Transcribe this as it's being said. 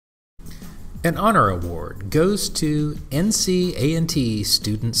An honor award goes to NCA&T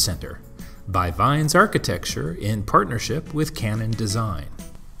Student Center by Vines Architecture in partnership with Canon Design.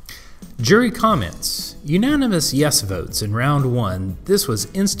 Jury comments. Unanimous yes votes in round one. This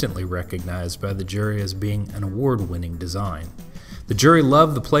was instantly recognized by the jury as being an award-winning design. The jury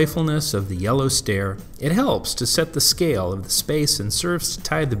loved the playfulness of the yellow stair. It helps to set the scale of the space and serves to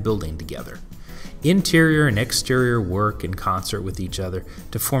tie the building together. Interior and exterior work in concert with each other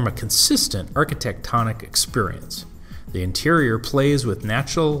to form a consistent architectonic experience. The interior plays with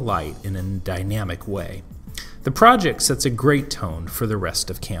natural light in a dynamic way. The project sets a great tone for the rest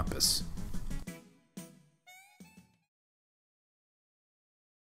of campus.